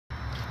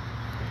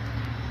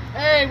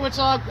Hey,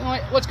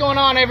 what's going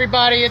on,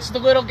 everybody? It's the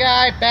little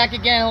guy back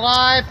again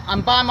live.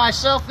 I'm by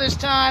myself this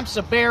time,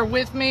 so bear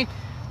with me.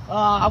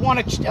 I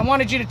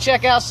wanted you to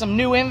check out some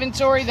new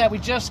inventory that we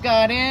just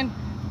got in.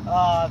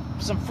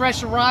 Some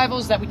fresh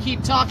arrivals that we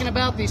keep talking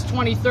about, these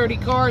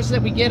 20-30 cars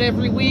that we get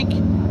every week.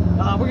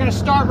 We're going to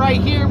start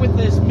right here with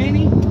this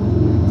Mini.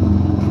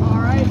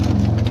 Alright,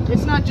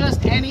 it's not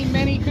just any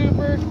Mini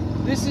Cooper.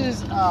 This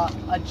is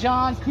a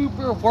John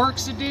Cooper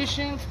Works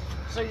Edition.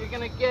 So you're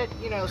going to get,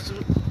 you know,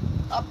 some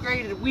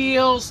upgraded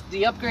wheels,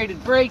 the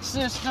upgraded brake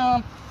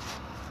system.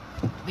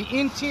 The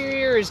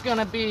interior is going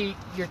to be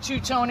your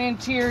two-tone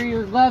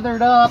interior,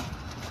 leathered up,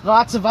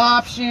 lots of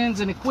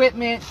options and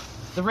equipment.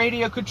 The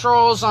radio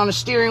controls on the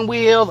steering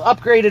wheel,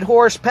 upgraded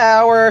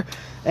horsepower,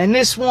 and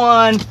this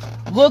one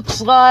looks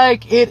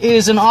like it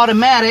is an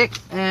automatic.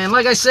 And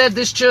like I said,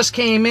 this just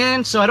came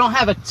in, so I don't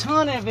have a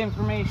ton of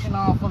information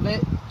off of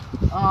it.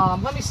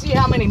 Let me see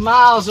how many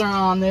miles are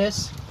on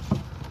this.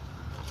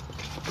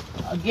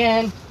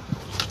 Again,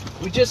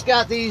 we just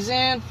got these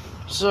in,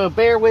 so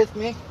bear with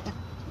me.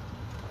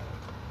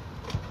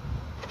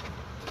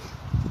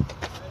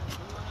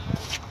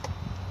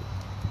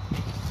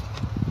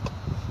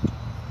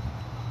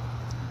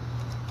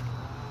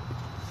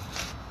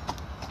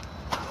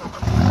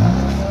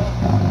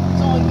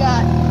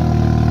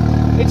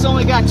 It's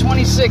only got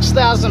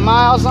 26,000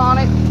 miles on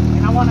it,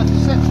 and I want to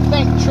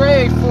thank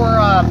Stpre for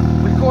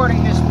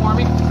recording this for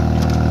me.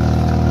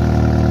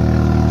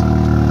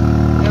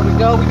 There we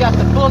go. We got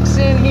the books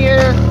in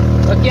here.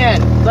 Again,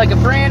 like a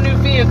brand new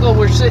vehicle,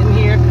 we're sitting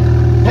here.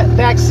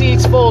 Back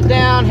seats fold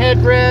down,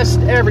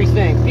 headrest,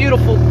 everything.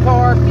 Beautiful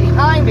car.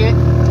 Behind it,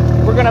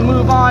 we're going to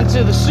move on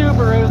to the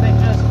Subaru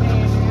that just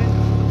came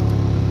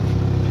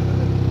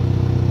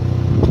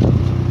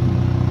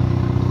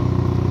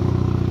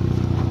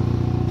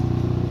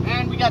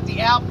in. We got the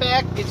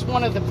Outback. It's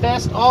one of the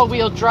best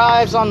all-wheel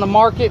drives on the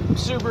market.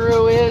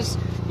 Subaru is.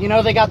 You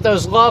know, they got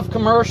those Love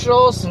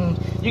commercials, and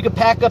you can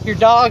pack up your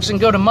dogs and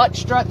go to Mutt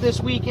Strut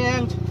this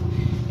weekend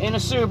in a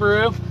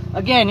Subaru.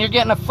 Again, you're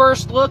getting a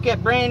first look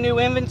at brand new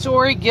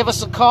inventory. Give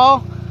us a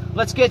call.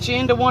 Let's get you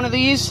into one of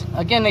these.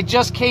 Again, they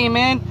just came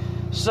in.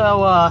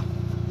 So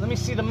let me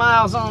see the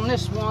miles on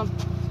this one.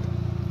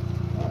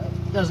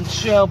 It doesn't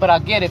show, but I'll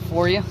get it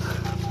for you.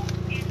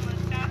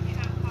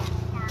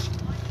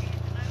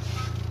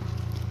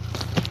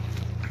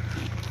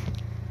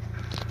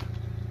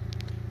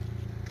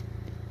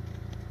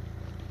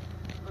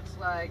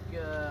 Like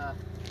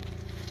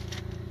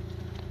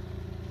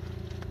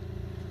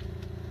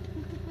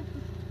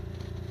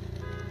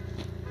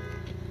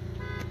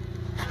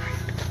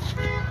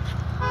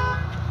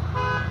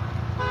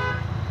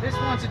this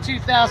one's a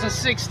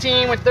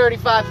 2016 with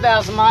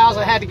 35,000 miles.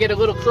 I had to get a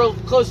little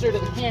closer to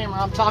the camera.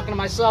 I'm talking to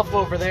myself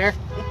over there.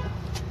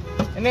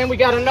 And then we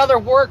got another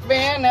work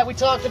van that we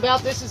talked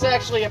about. This is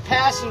actually a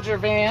passenger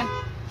van.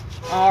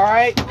 All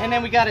right, and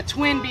then we got a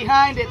twin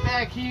behind it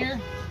back here.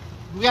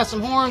 We got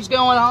some horns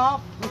going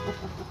off.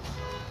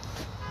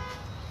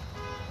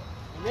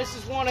 And this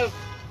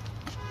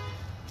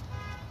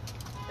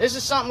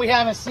is something we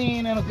haven't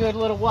seen in a good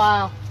little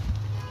while.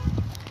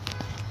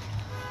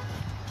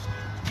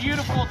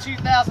 Beautiful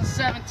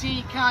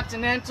 2017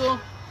 Continental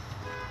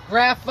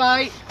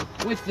graphite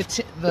with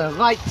the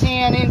light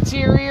tan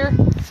interior.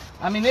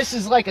 I mean, this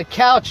is like a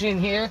couch in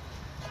here.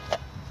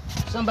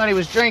 Somebody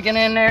was drinking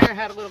in there,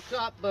 had a little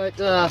cup, but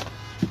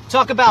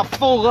talk about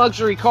full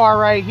luxury car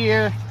right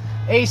here.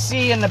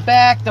 AC in the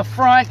back, the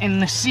front,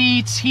 and the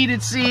seats,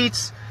 heated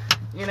seats,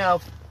 you know,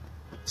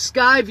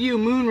 sky view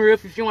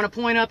moonroof, if you want to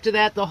point up to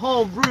that. The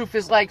whole roof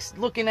is like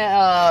looking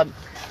at,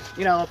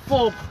 you know, a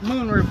full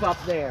moonroof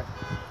up there.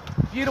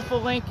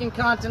 Beautiful Lincoln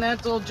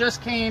Continental,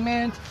 just came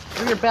in.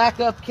 Rear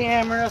backup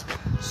camera,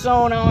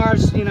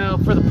 sonars, you know,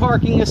 for the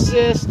parking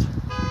assist.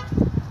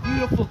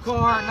 Beautiful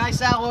car, nice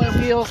alloy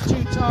wheels,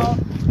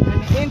 two-tone.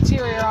 And the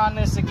interior on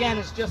this, again,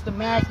 is just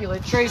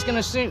immaculate. Trey's going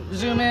to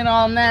zoom in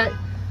on that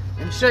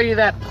and show you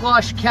that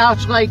plush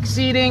couch-like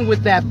seating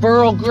with that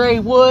burl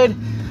gray wood.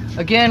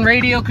 Again,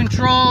 radio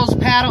controls,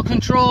 paddle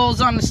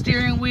controls on the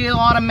steering wheel,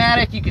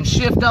 automatic. You can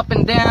shift up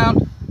and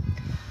down.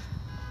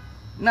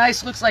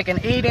 Nice, looks like an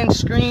 8-inch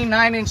screen,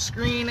 9-inch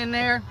screen in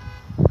there.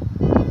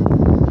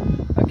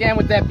 Again,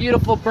 with that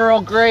beautiful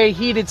burl gray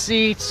heated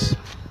seats.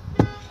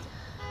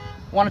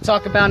 Want to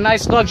talk about a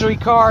nice luxury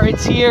car.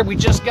 It's here. We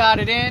just got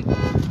it in.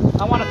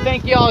 I want to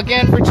thank you all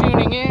again for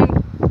tuning in.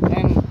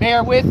 And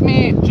bear with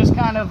me. Just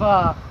kind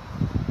of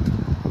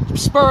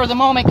spur of the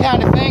moment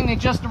kind of thing. They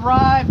just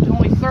arrived.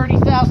 Only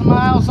 30,000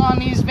 miles on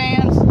these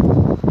vans.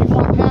 You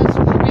want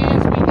passenger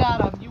vans? We got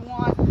them. You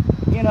want,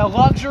 you know,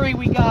 luxury?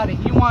 We got it.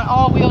 You want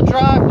all-wheel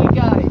drive? We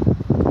got it.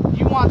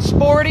 You want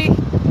sporty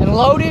and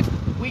loaded?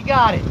 We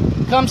got it.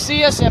 Come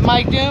see us at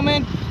Mike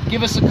Duman.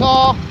 Give us a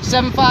call,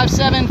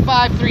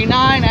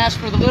 757-539. Ask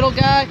for the little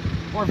guy,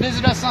 or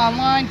visit us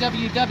online,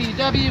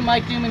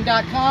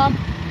 www.mikeduman.com.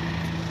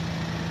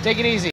 Take it easy.